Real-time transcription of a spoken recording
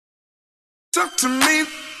talk to me,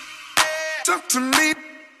 talk to me,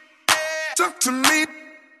 talk to me,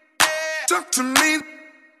 talk to me,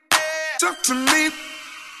 talk to me,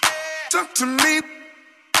 talk to me,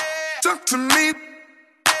 talk to me,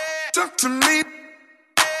 talk to me,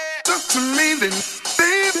 talk to me, then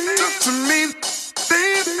baby, talk to me,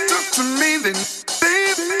 baby, talk to me, then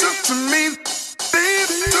baby, talk to me,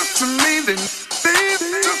 baby, talk to me, then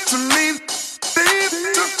baby, talk to me,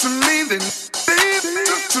 baby, talk to me, then baby,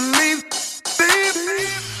 talk to me, baby.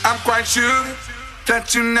 I'm quite sure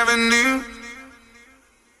that you never knew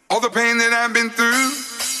all the pain that I've been through.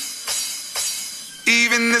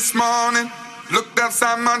 Even this morning, looked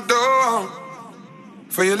outside my door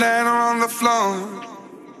for your letter on the floor.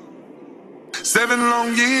 7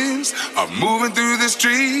 long years of moving through the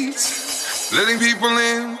streets, letting people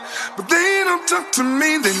in, but they don't talk to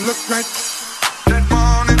me. They look right that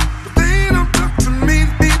morning, but they don't talk to me.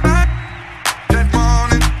 Be right that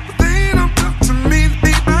morning, but they don't talk to me.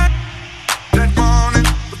 Be right that morning,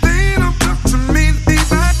 but they don't talk to me. Be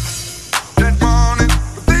right that morning,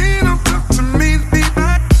 but they don't talk to me. Be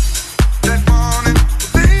right that morning,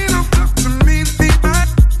 but they don't talk to me. Be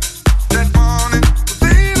right that morning, but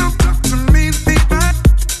they don't talk to me. Be right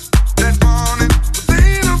that morning, but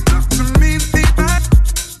they don't talk to me. Be right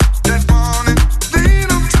that morning, but they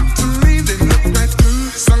don't talk to me. They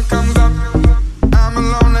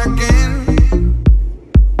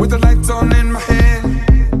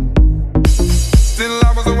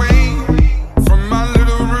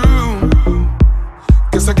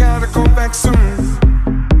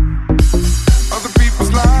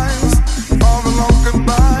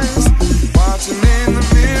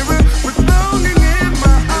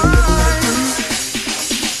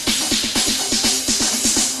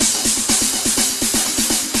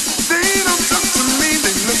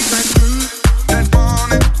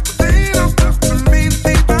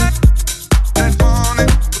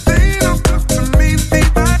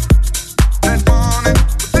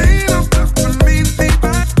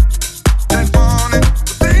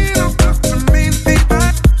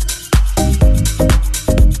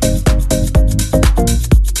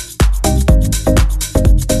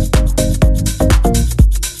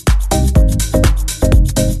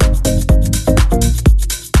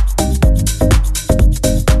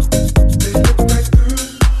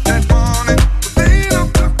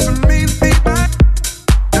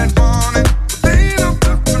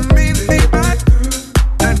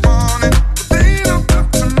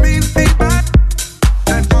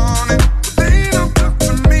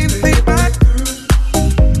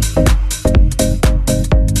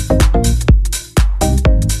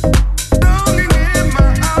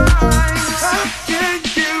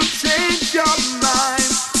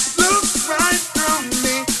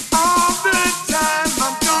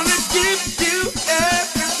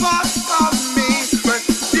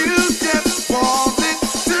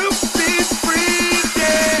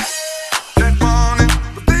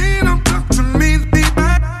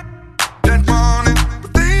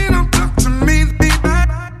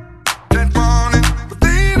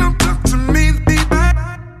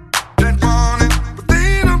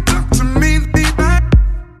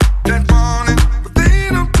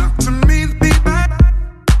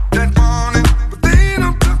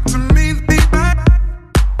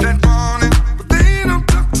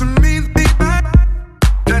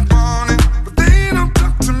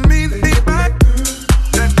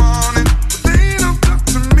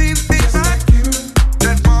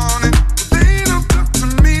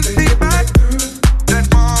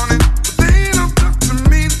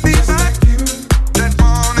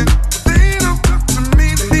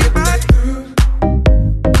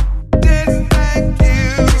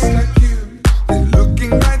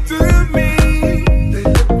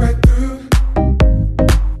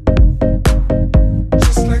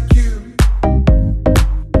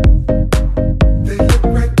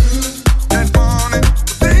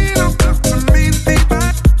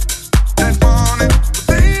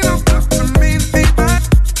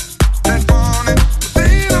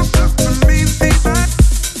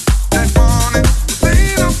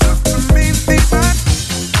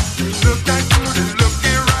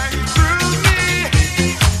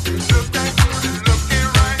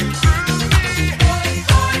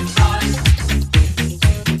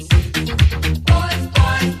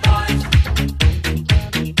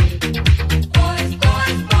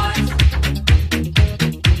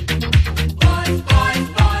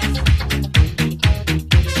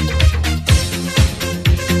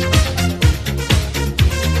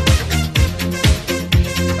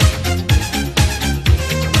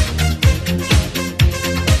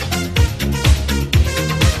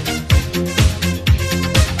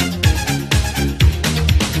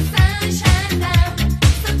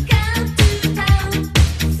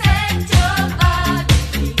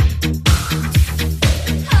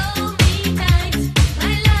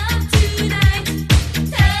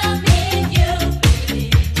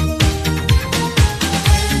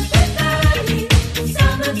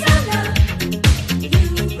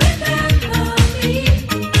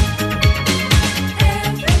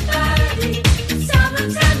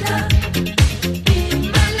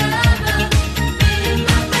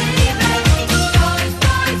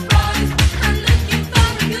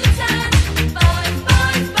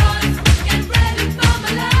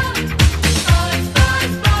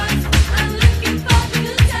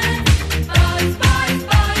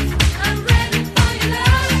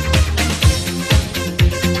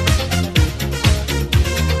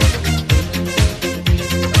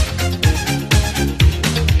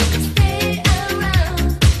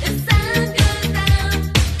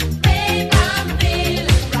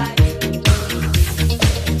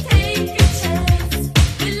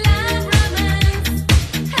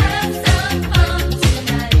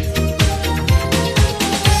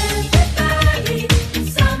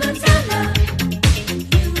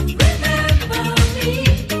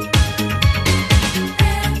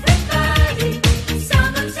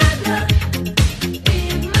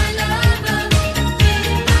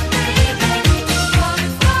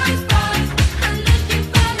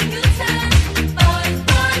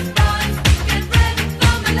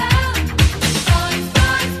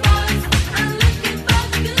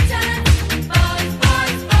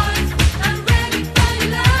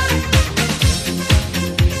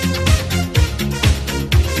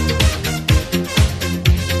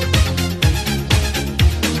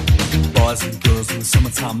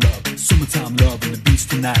summertime love and the beach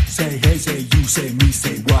tonight. Say hey, say you, say me,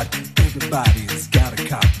 say what? Everybody's got a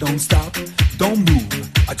cop. Don't stop, don't move.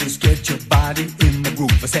 I just get your body in the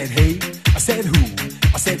groove. I said hey, I said who?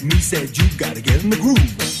 I said me, said you. Gotta get in the groove.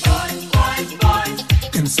 Boys, boys,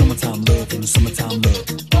 boys. In the summertime love, in the summertime love.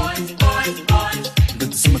 Boys, boys, boys.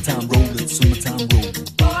 Let the summertime roll, let the summertime roll.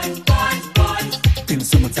 Boys, boys, boys. In the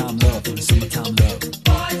summertime love, in the summertime love.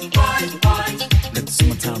 Boys, boys, boys. Let the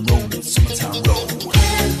summertime roll, let the summertime roll.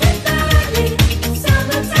 Everybody,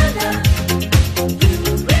 summertime love. You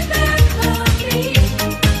remember me.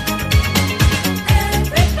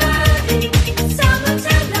 Everybody,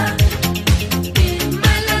 summertime love. Be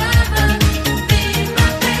my lover, be my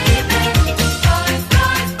baby. Boys,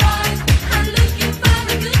 boys, boys, I'm looking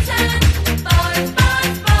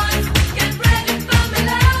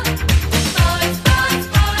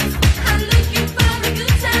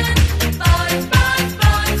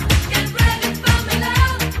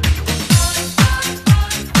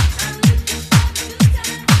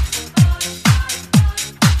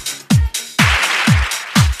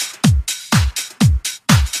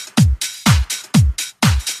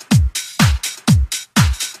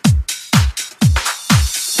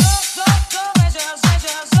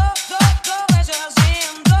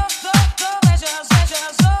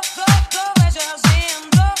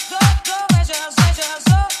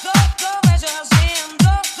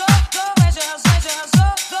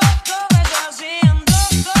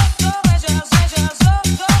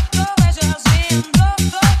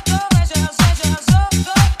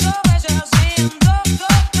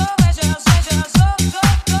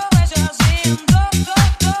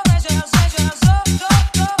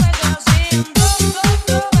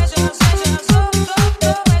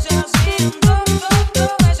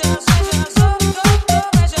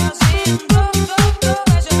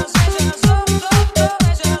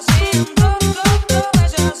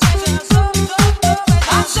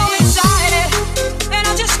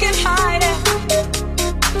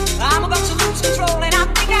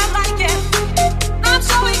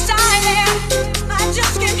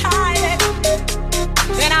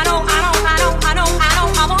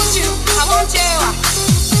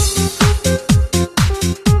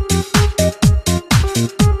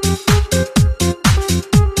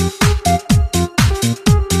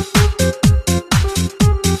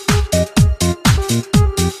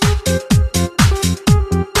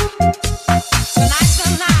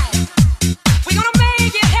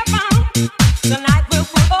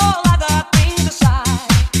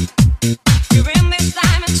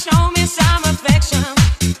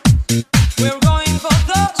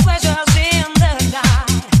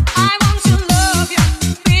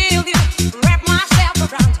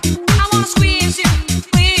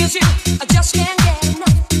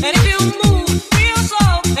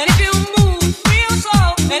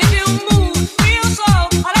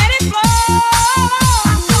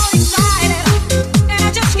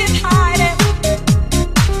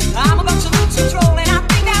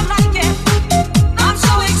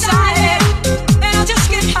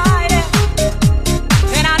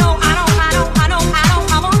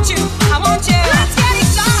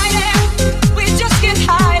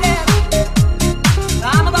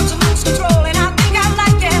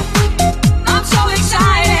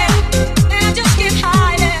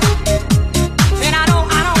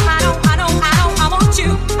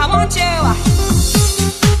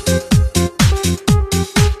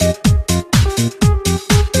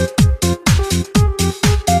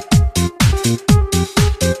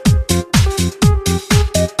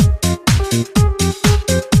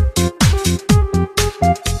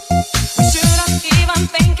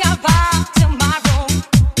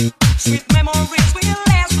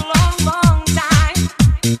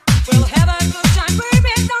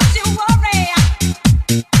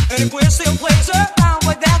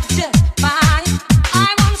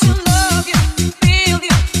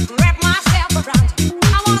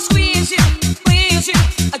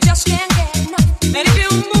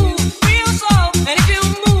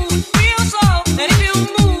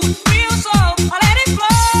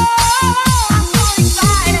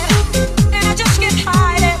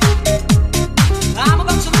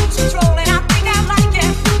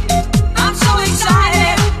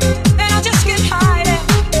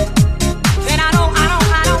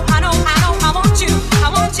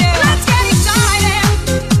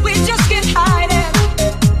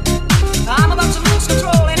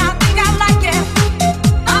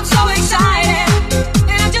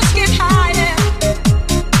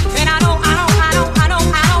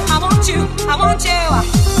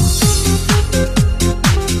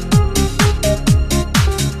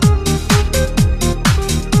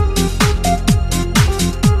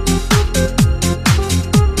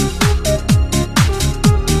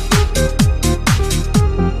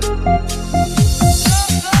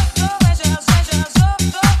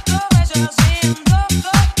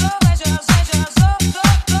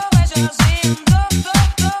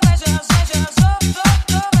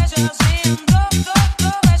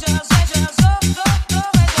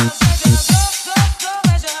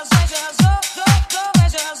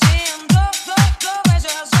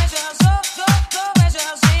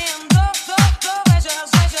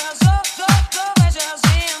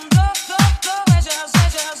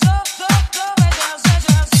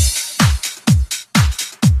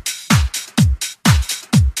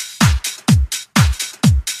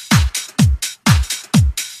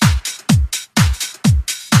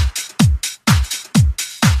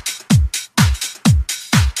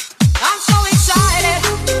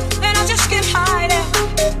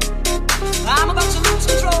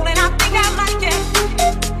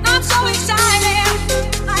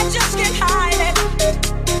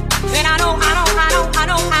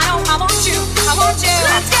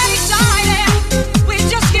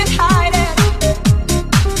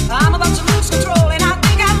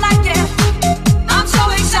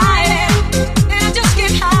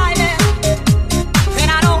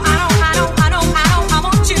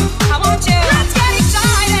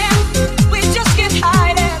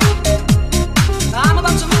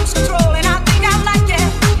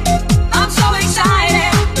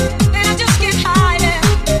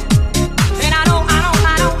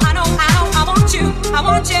I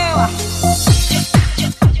want you.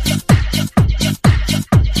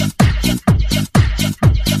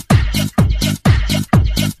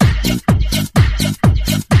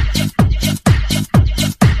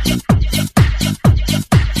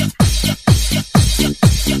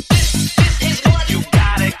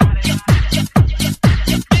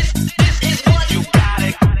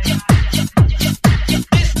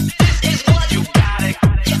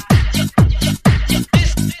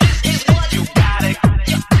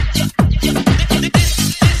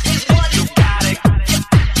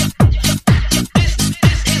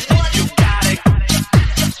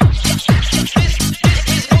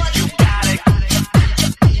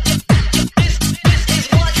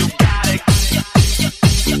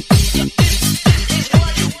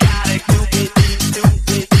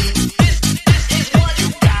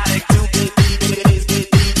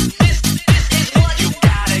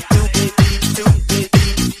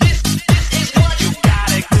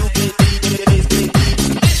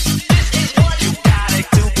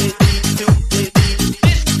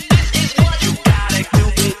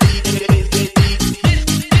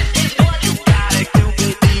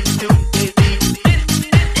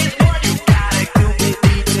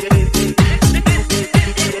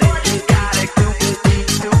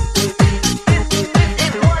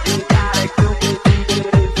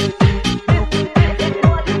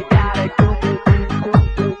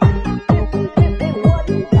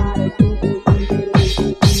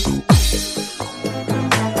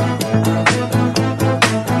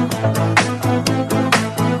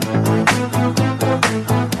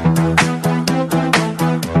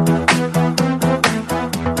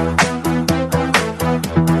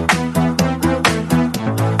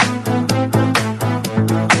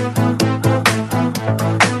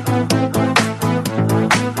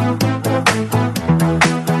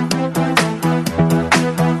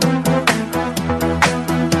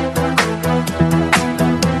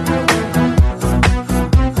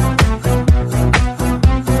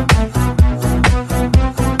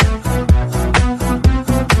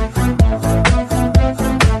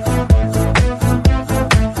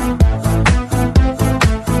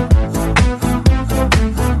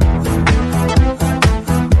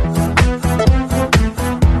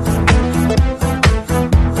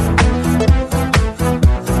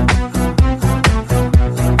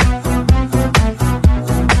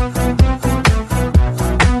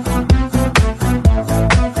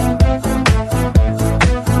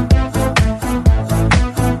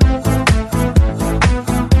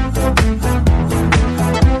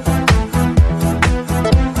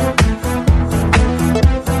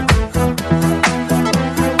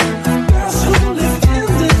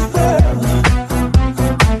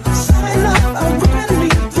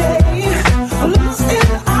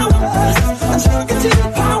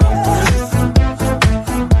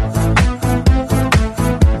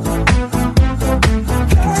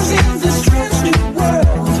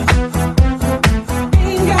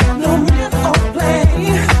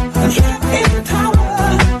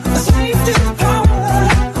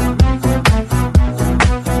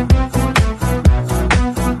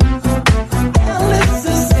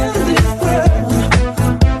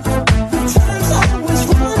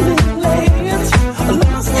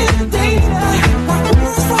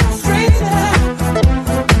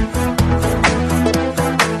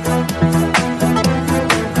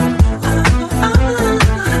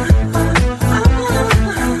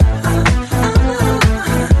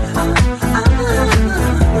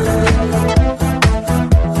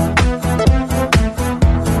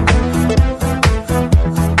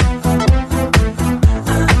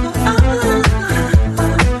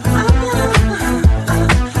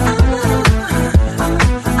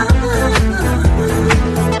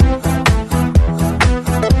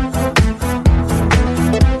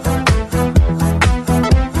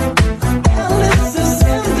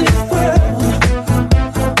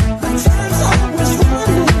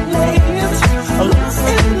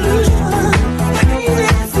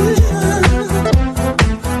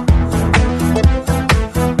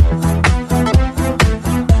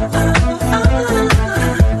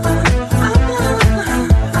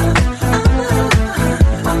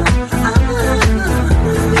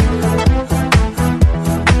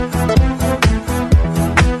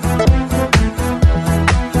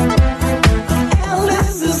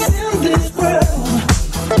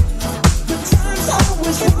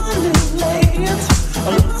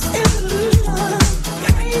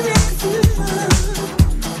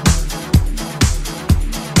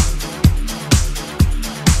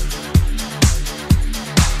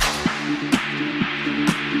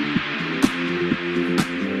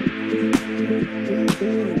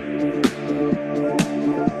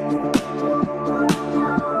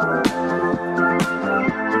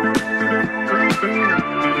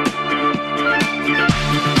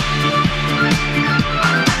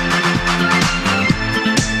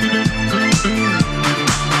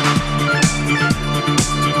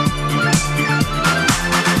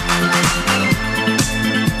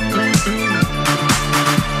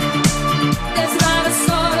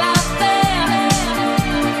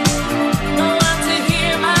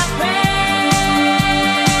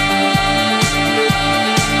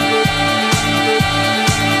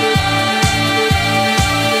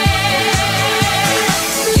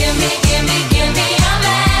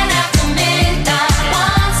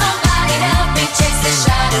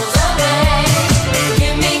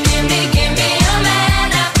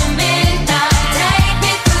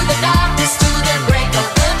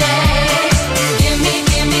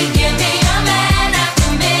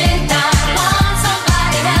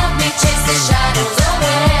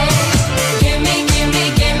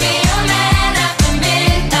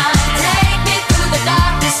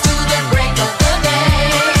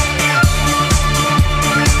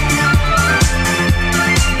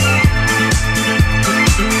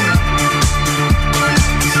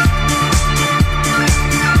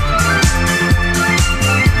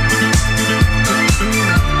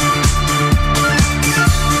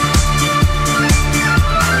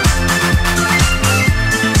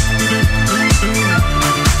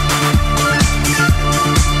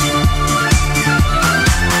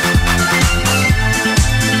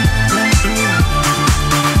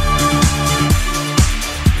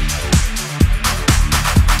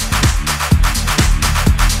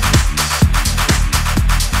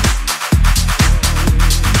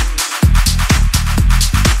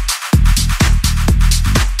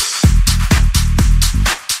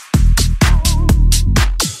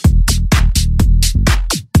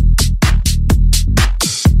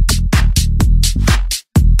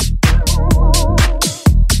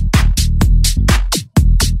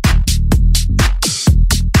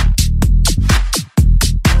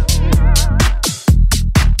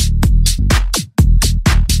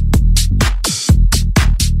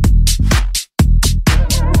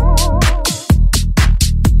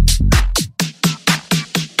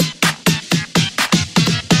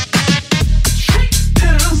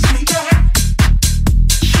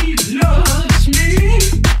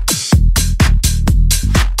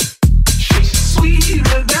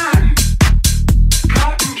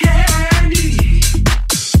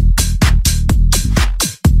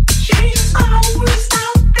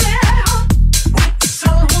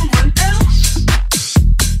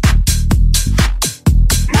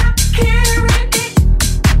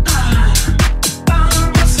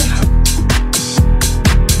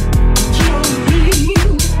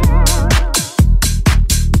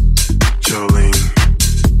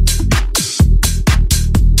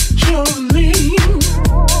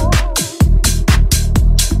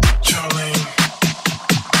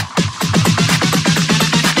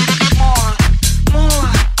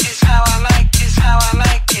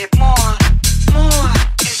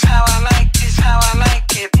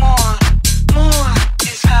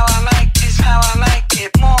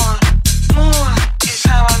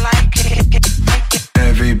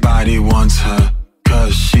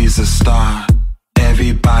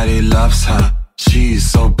 Everybody loves her, she's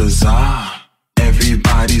so bizarre.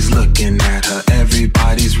 Everybody's looking at her,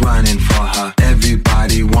 everybody's running for her.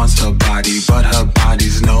 Everybody wants her body, but her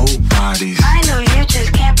body's nobody's. I know you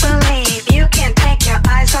just can't believe you can't take your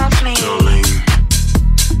eyes off me. Jolene.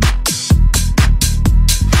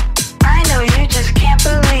 I know you just can't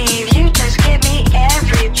believe you just give me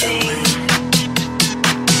everything.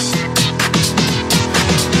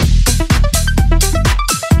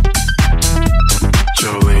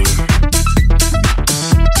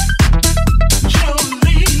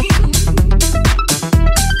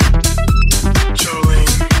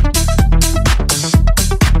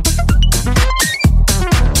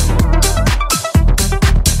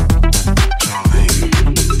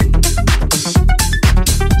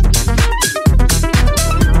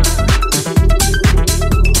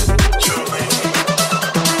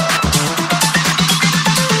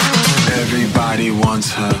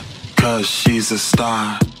 She's a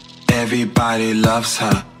star, everybody loves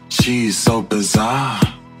her, she's so bizarre.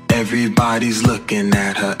 Everybody's looking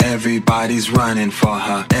at her, everybody's running for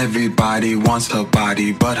her. Everybody wants her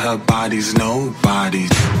body, but her body's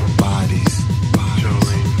nobody's. Bodies.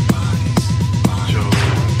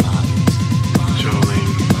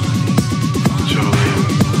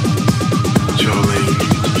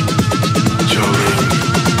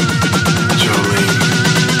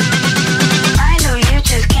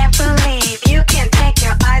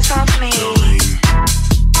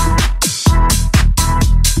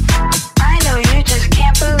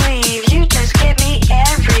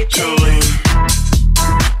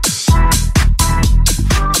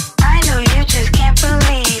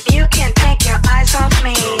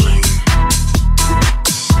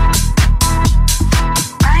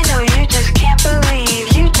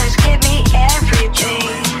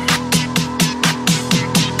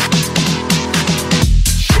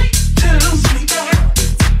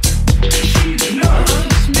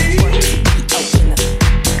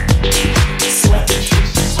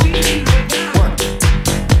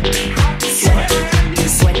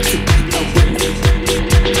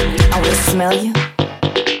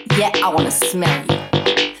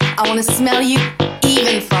 Smell you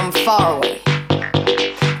even from far away.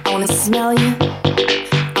 I wanna smell you,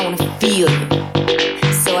 I wanna feel you,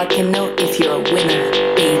 so I can know if you're a winner,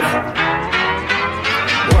 baby.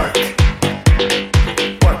 Work,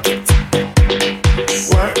 work it.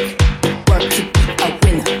 Work, work to be a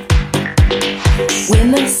winner.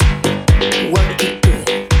 Winners, work it good.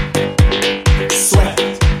 Sweat,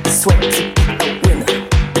 sweat to be a winner.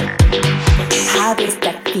 How does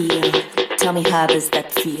that feel? Tell me, how does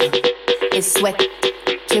that feel? Is sweat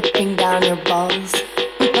dripping down your balls?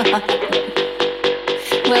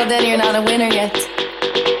 Well, then you're not a winner yet.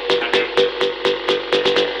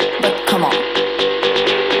 But come on.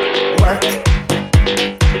 Work.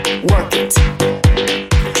 Work it.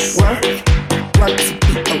 Work. Work to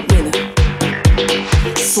be a winner.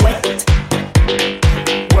 Sweat.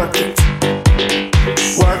 Work it.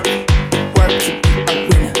 Work. Work to be a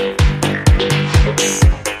winner.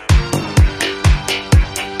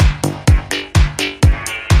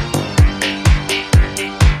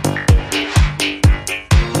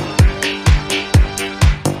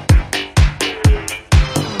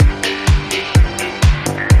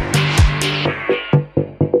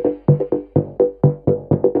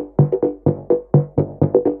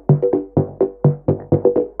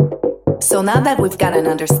 So now that we've got an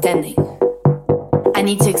understanding, I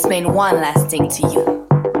need to explain one last thing to you.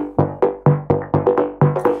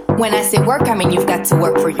 When I say work, I mean you've got to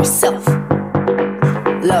work for yourself.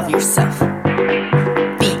 Love yourself.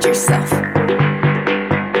 Feed yourself.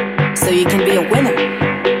 So you can be a winner.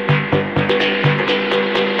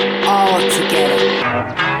 All together.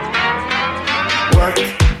 Work.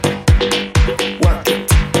 Work it.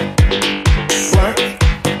 Work.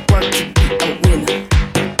 Work to be a winner.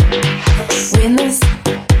 Winners,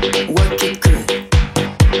 work it good.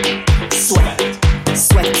 Sweat,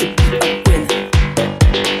 sweat to be a winner.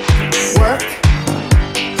 Work,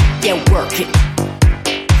 yeah, work it.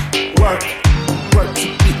 Work, work to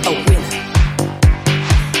be a winner.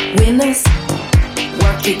 Winners,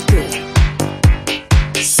 work it good.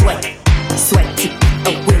 Sweat, sweat to be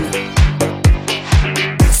a winner.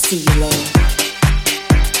 See you later.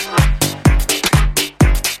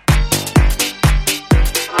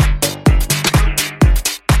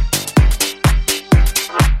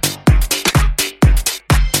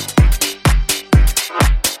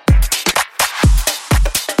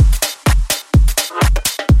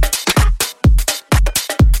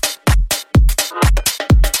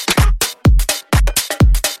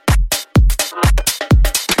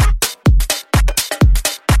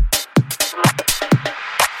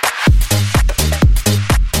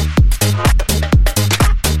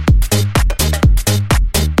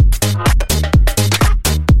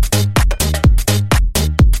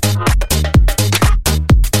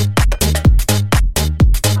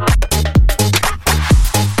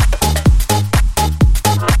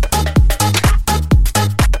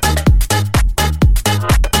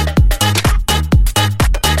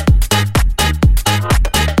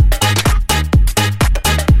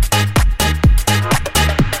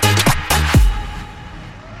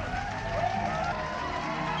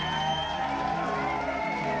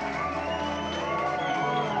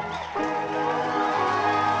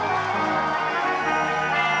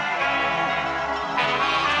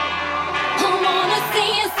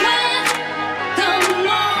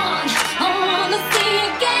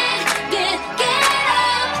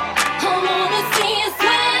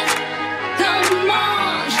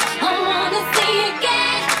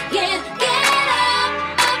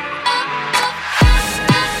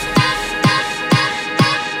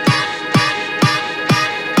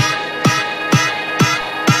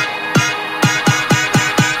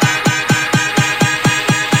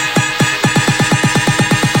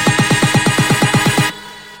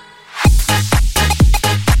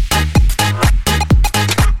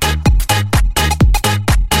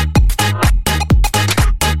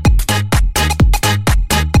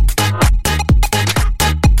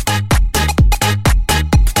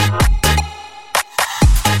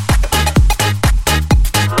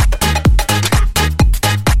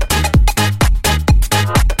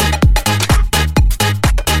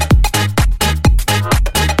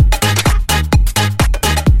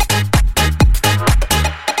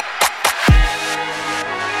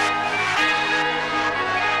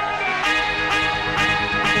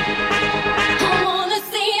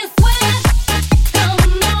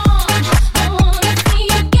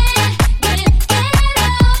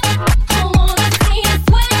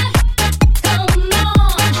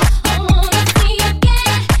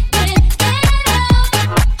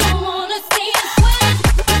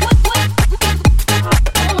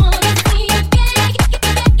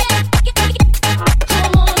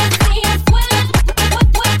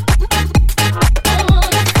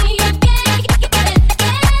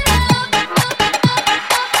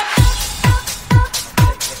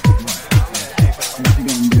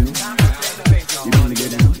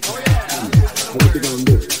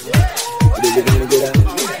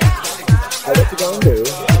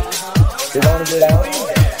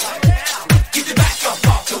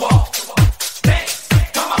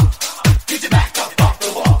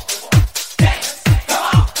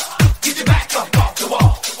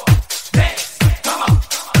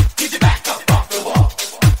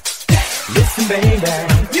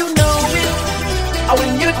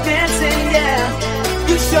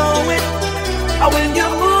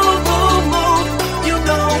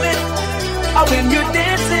 When you're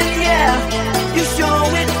dancing, yeah, you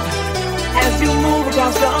show it as you move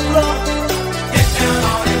across the floor. Get down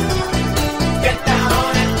on it, get down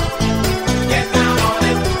on it, get down on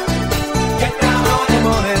it, get down on it, come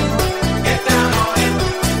on in. Get down on it,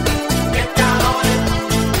 get down on it,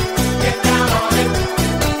 get down on it,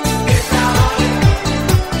 get down on it,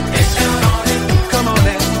 get down on it, come on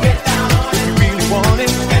in. Get down on it, if you really want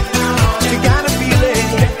it. Get down on it, you gotta feel it.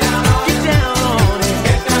 Get down on it, get down on it,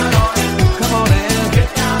 get down on it, come on in. Get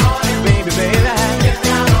down on it, baby, baby. Get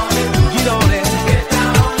down on it, get on it, get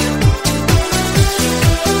down on it.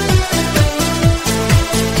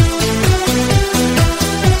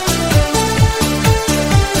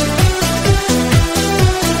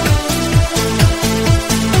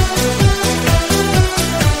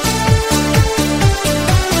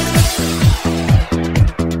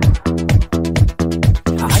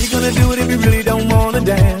 How you gonna do it if you really don't wanna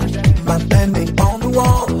dance? By standing on the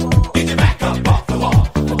wall. Get your back up off the wall.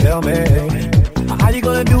 Tell me, how you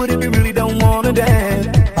gonna do it if you really don't wanna dance?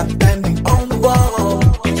 By standing on the wall.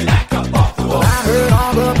 Get your back up off the wall. Well, I heard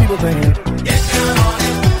all the people saying, get down on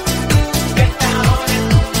it, get down on it,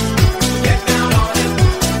 get down on it,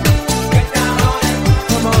 get down on it,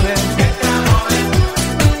 come on in, get down on it,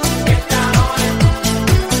 get down on it,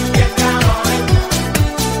 get down on it,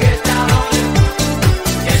 get down on it,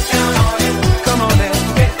 get down on it, come on in,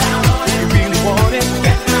 get down on it, if you really want it,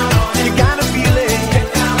 get down on it, you gotta feel it, get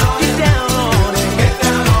down on it, get down on it, get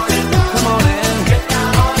down on it, come on in, get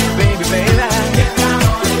down on it, baby, baby, get down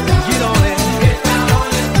on it, get on it, get down on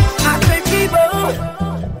it. I say, people,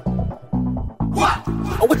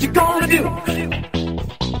 what you gonna do?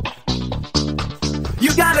 You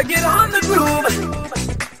gotta get on the groove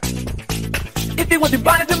if you want your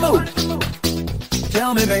body to move.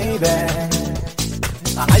 Tell me, baby,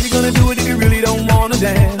 how you gonna do it if you really don't wanna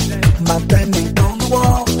dance? By standing on the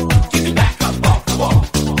wall. Get your back up off the wall.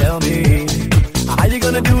 Tell me, how you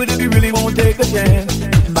gonna do it if you really won't take a chance?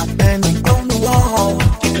 By standing on the wall.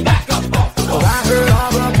 Get your back up off the wall. Well, I heard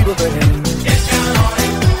all the people saying, get down on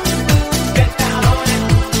it, get down on it,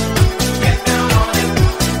 get down on it,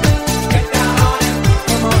 get down on it,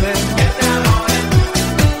 come on in, get down on it,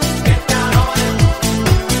 get down on it,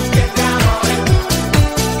 get down on it,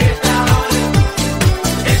 get down on it,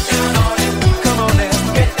 get down on it, come on in,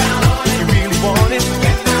 get down on it, if you really want it,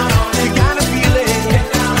 get down on it, you gotta feel it, get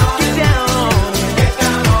down on it, get down on it, get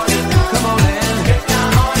down on it, come on in, get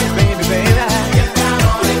down on it, baby, baby, get down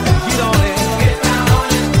on it, get on it, get down on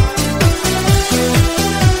it.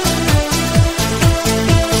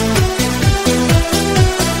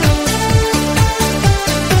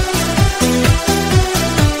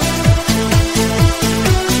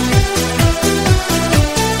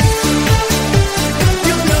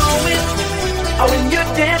 You know it, when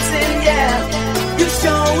you're dancing, yeah. You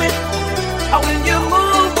show it, when you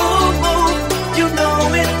move, move, move. You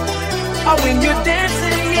know it, when you're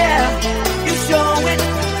dancing, yeah. You show it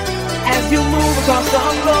as you move across the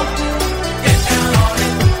floor. Get down on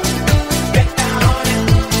it, get down on it,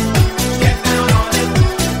 get down on it,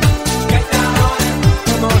 get down on it.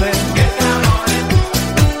 Come on in, get down on it,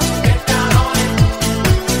 get down on it,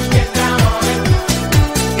 get down on it,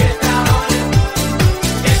 get down on it,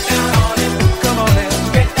 get down on it. Come on in,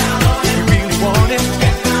 get down on it. If you really want it,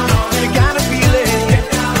 get down on it. You gotta feel it, get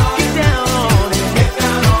down on it, get down on it, get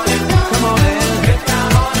down on it. Come on in, get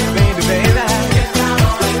down on it, baby, baby, get down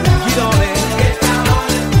on it, get on it, get down on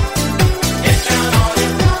it, get down on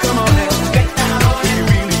it. Come on in, get down on it. If you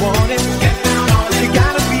really want it, get down on it. You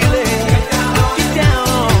gotta feel it, get down on it, get down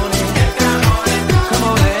on it, get down on it. Come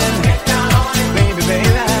on in, get down on it, baby,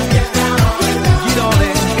 baby, get down on it, get on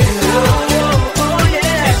it, get down on it. Oh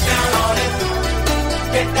yeah, get down on it,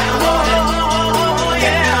 get down on it. Oh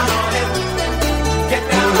yeah, get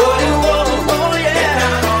down on it, oh yeah, get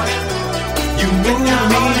down on it. You move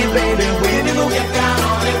me, baby, when you go get down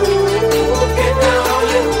on it, get down on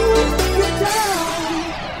it, get down.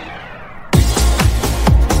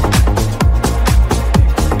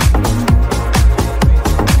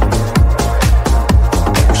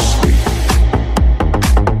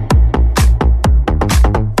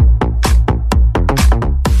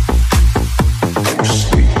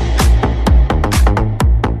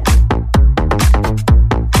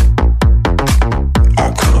 I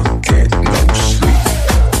can't get no sleep.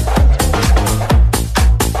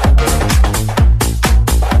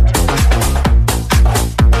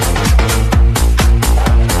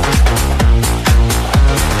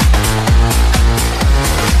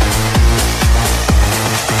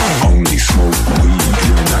 Only smoke weed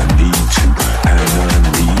when I need to, and I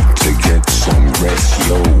need to get some rest.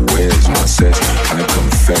 Yo, where's my cess? I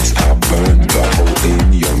confess I burned the hole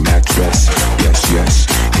in your mattress. Yeah, Yes,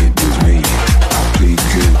 it was me. I plead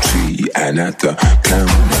guilty, and at the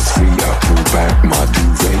count of three, I pull back my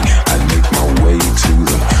duvet and make my way to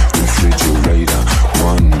the refrigerator.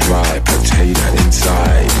 One dry potato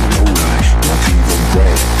inside, no lie, not even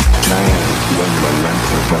bread. Jam when the lamp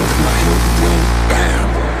above my head went bam.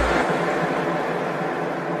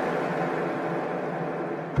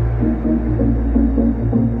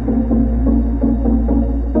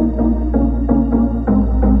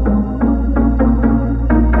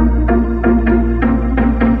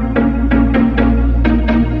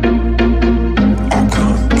 I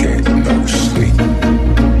can't get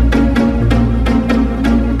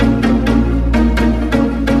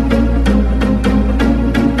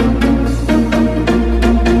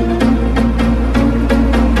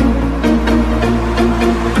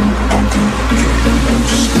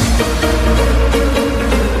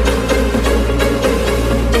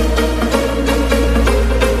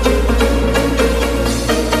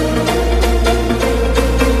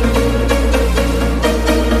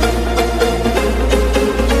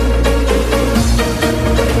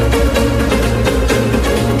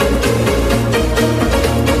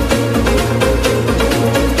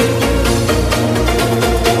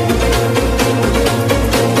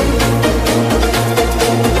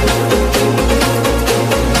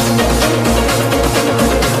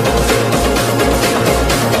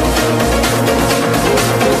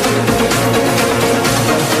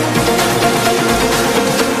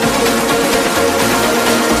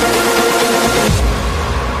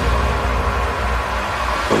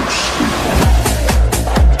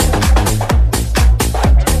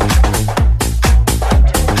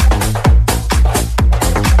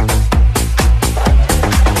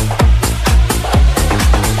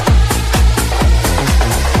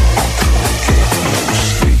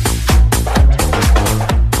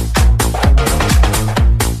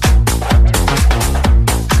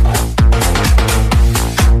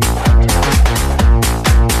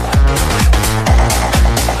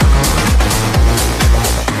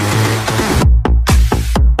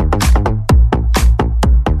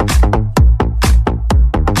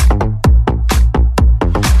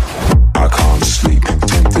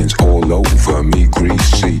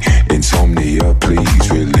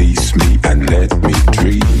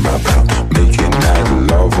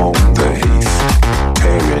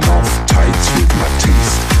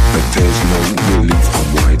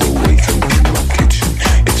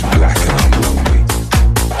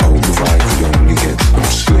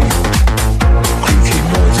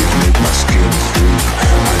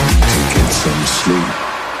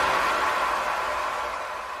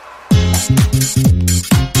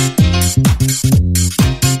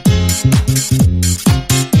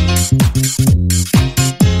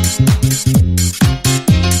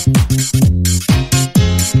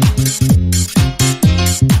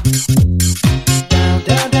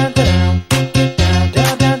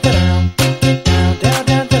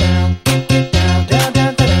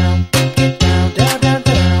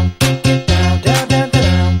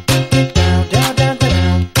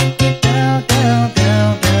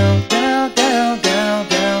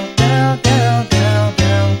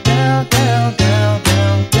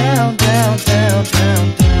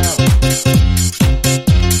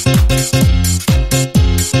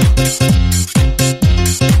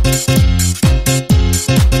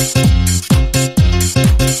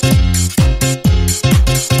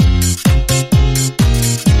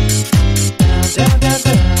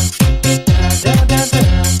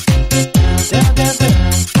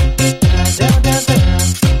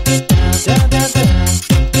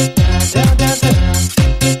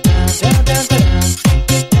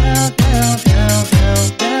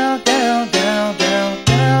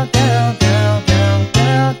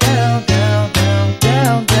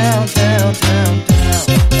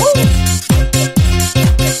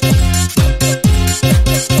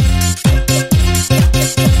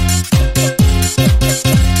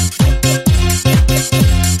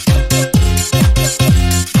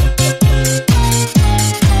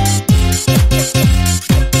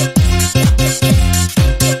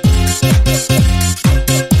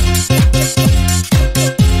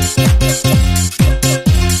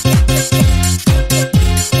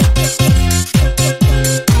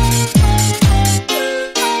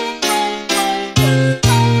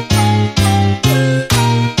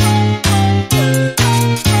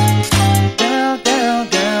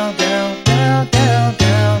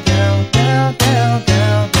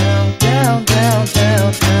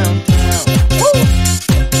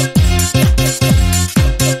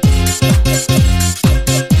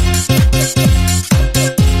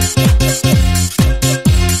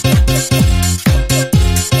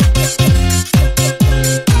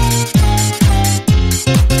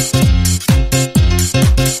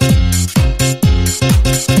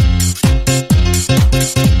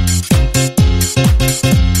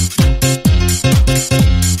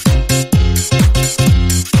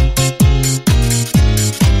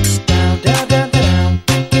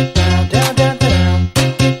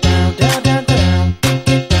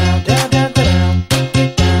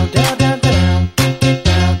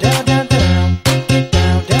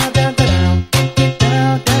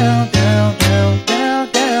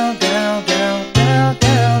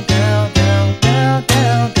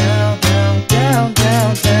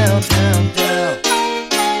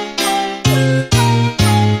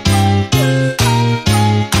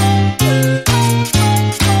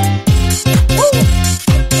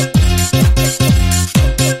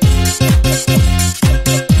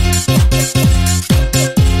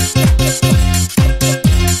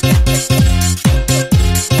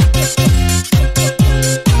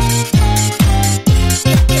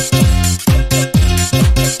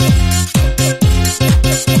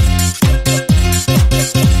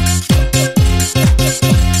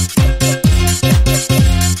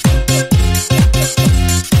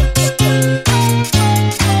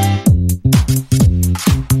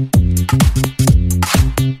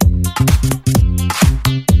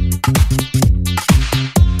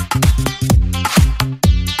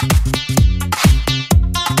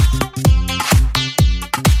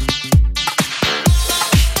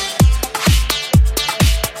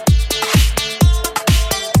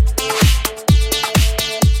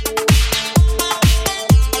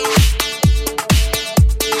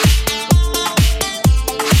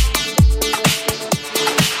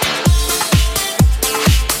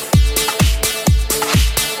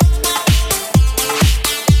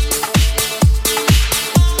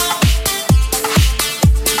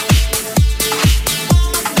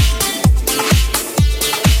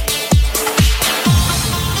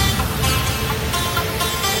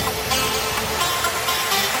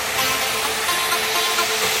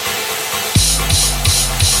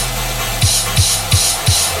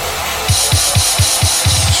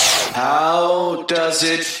does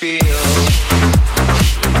it feel?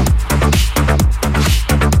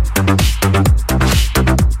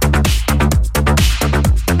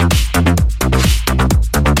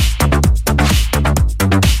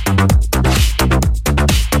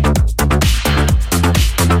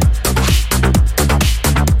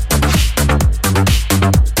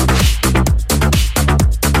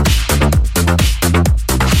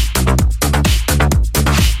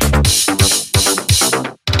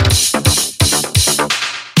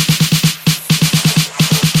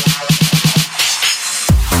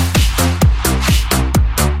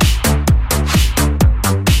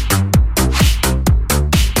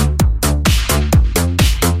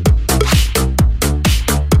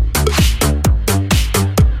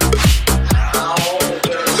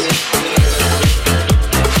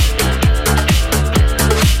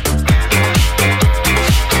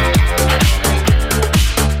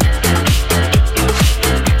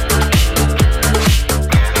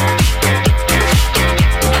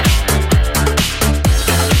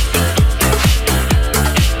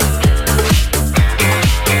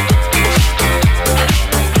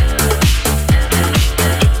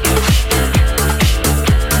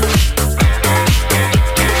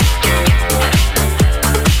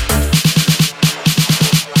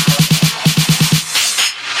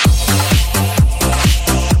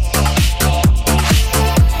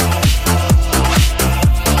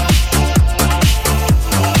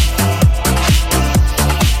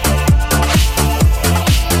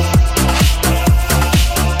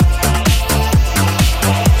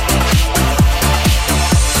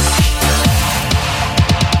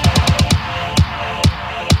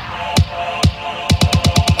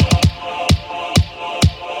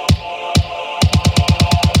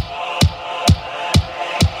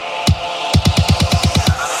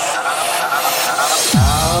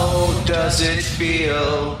 Does it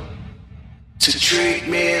feel to treat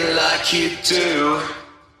me like you do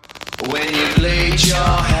when you laid your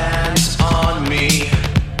hands on me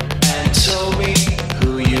and told me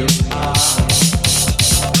who you are?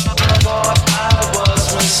 I thought I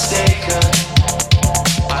was mistaken.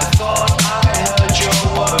 I thought I heard your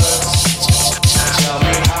words. Tell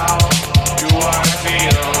me, how do I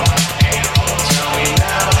feel? Tell me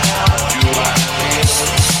now, how do I feel?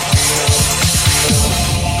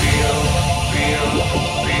 Feel.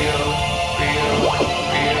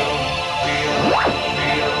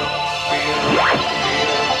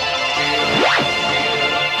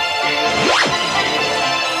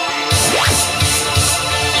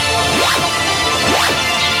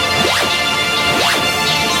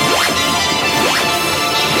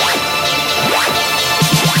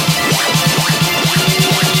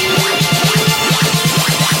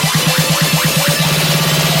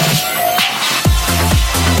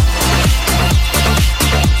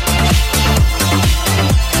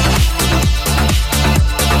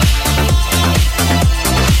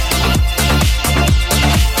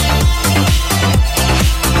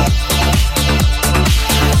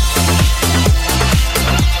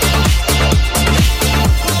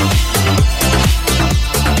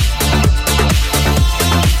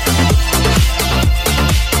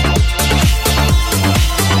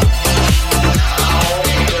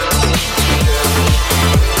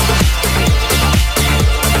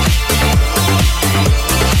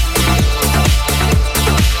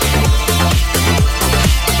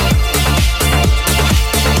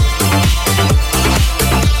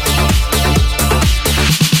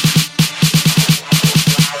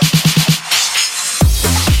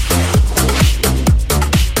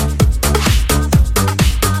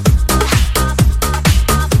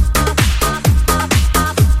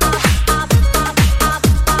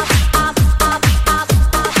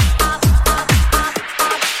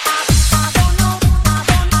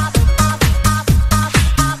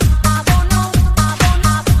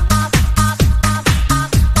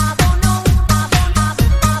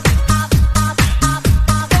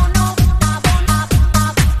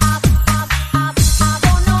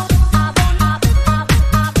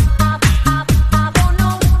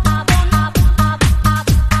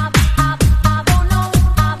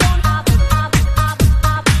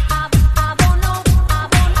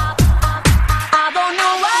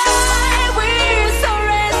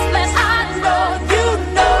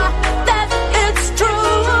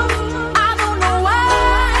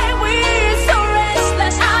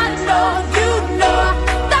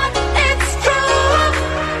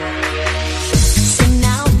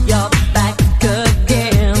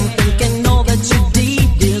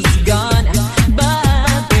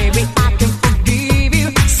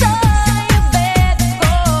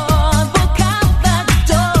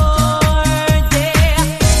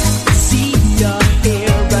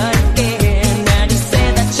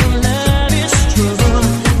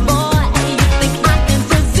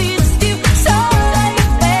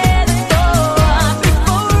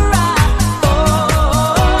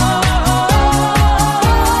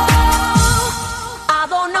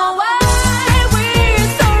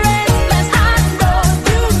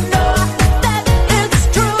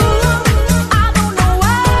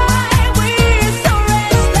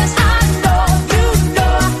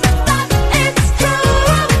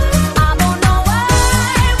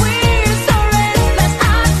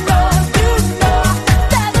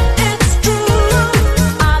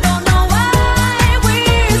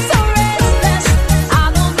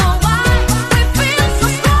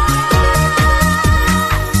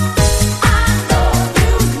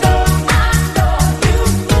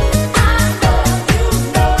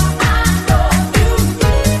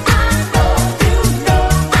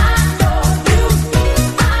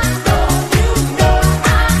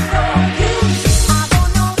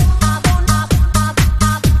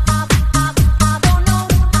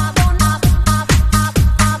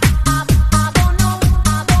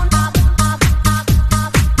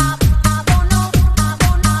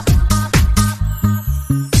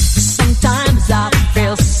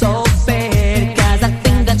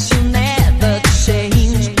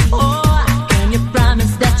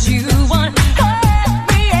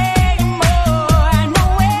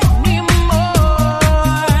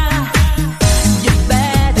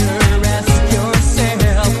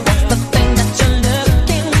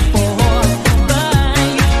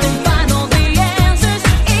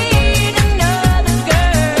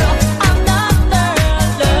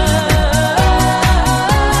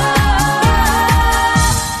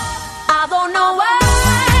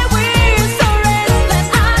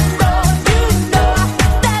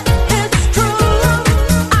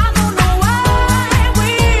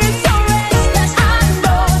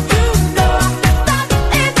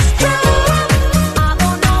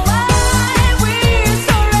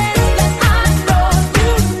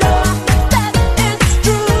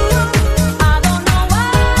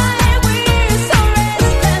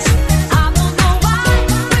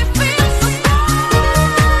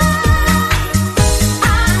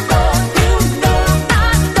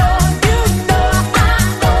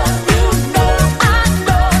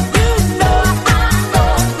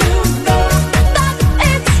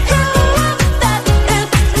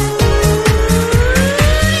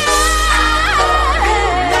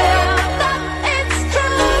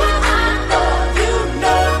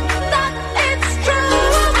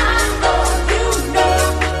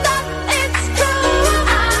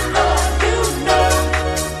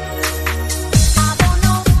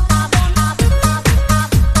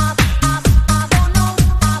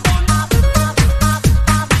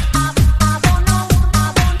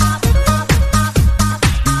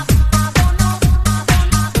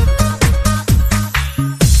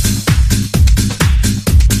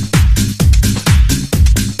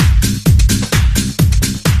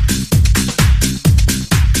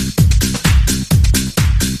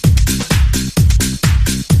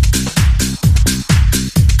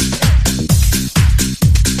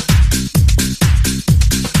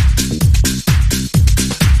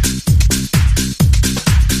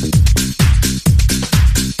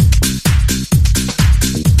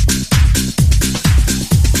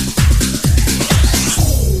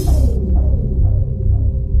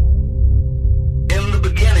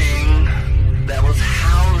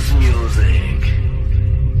 music.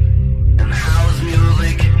 And house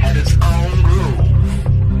music had its own groove.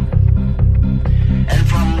 And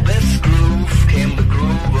from this groove came the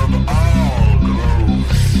groove of all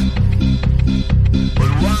grooves.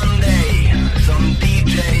 But one day, some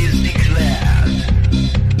DJs declared,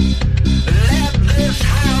 let this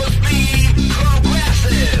house be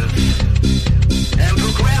progressive. And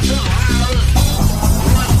progressive house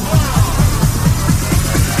was born.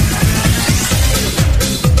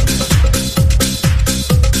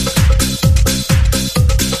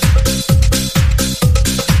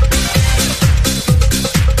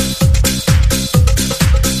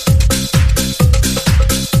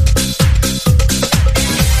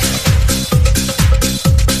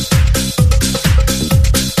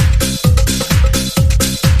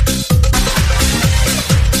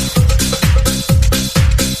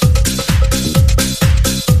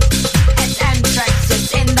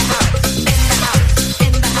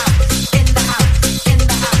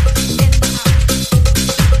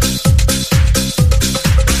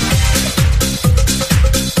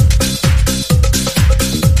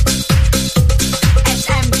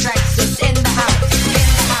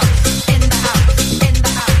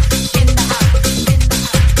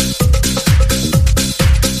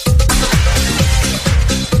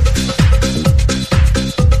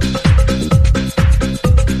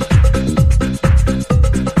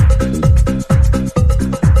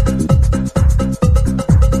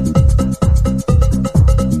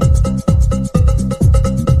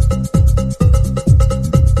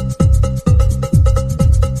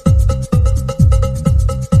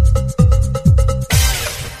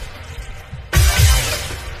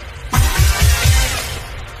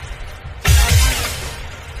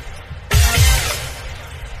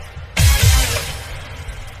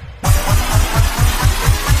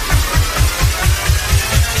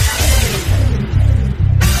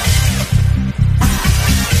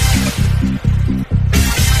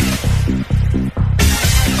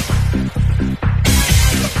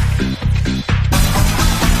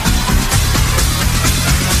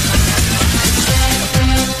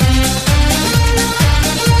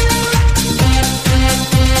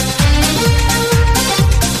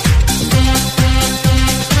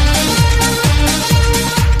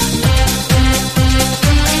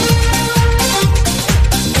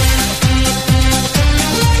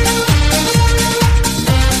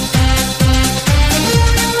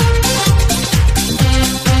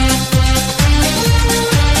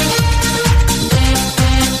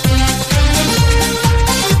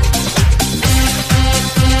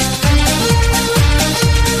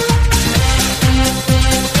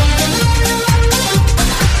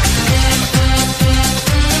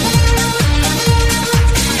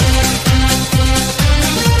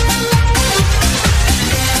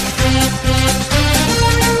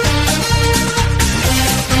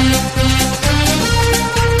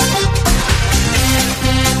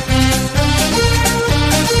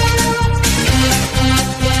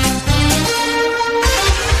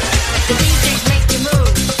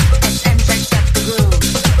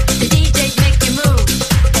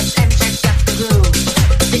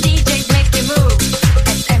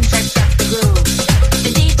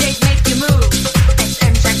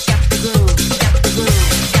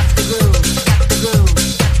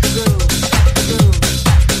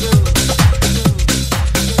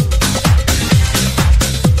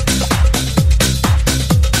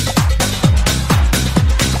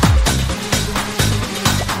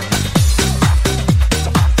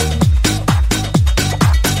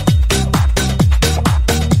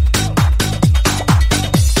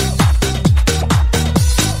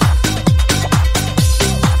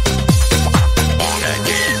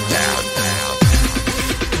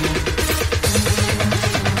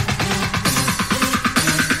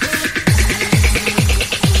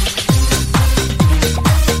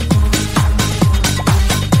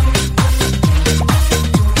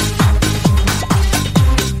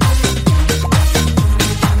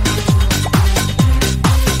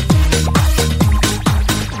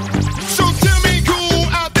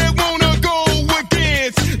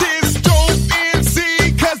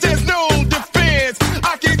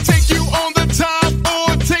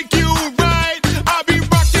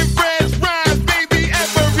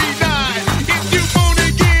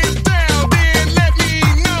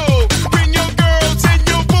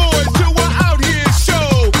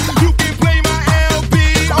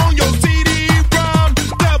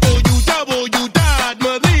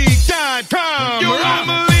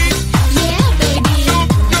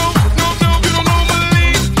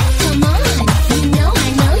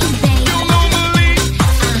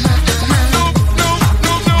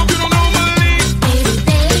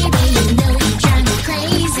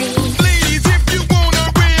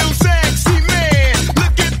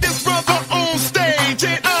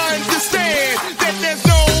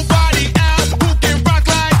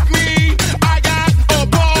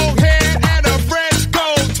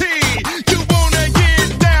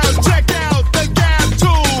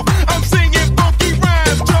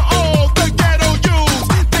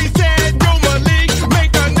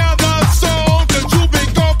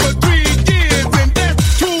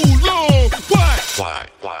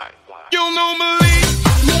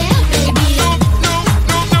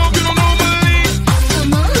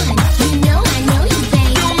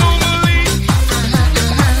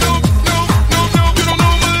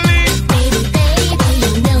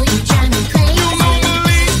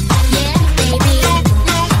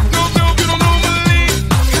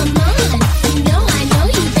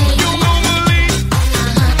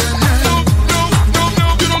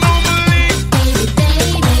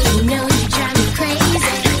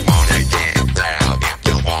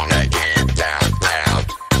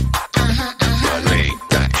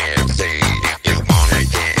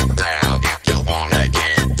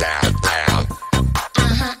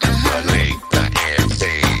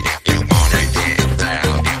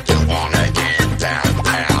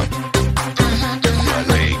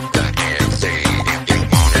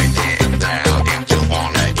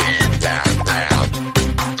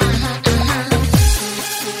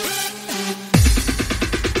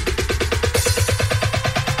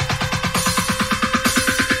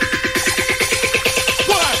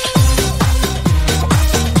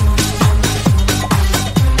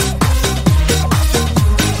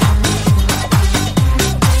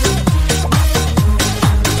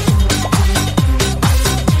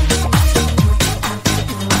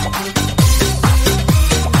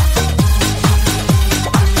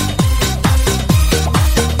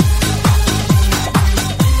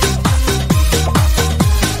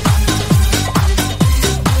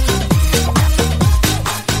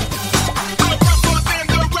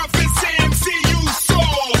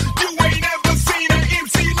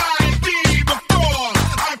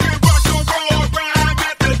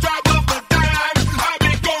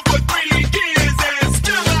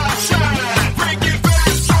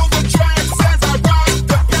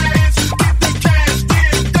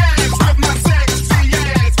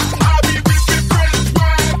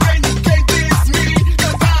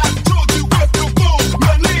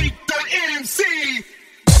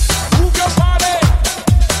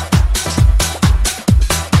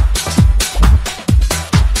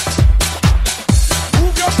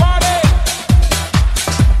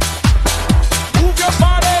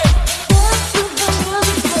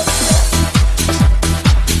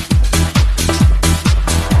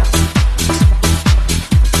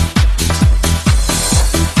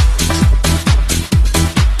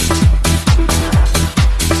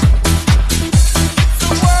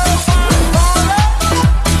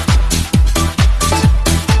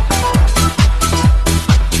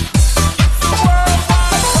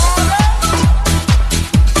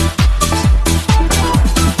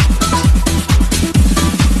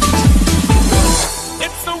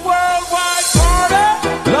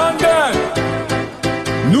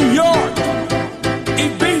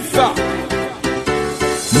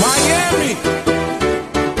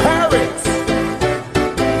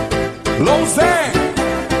 Los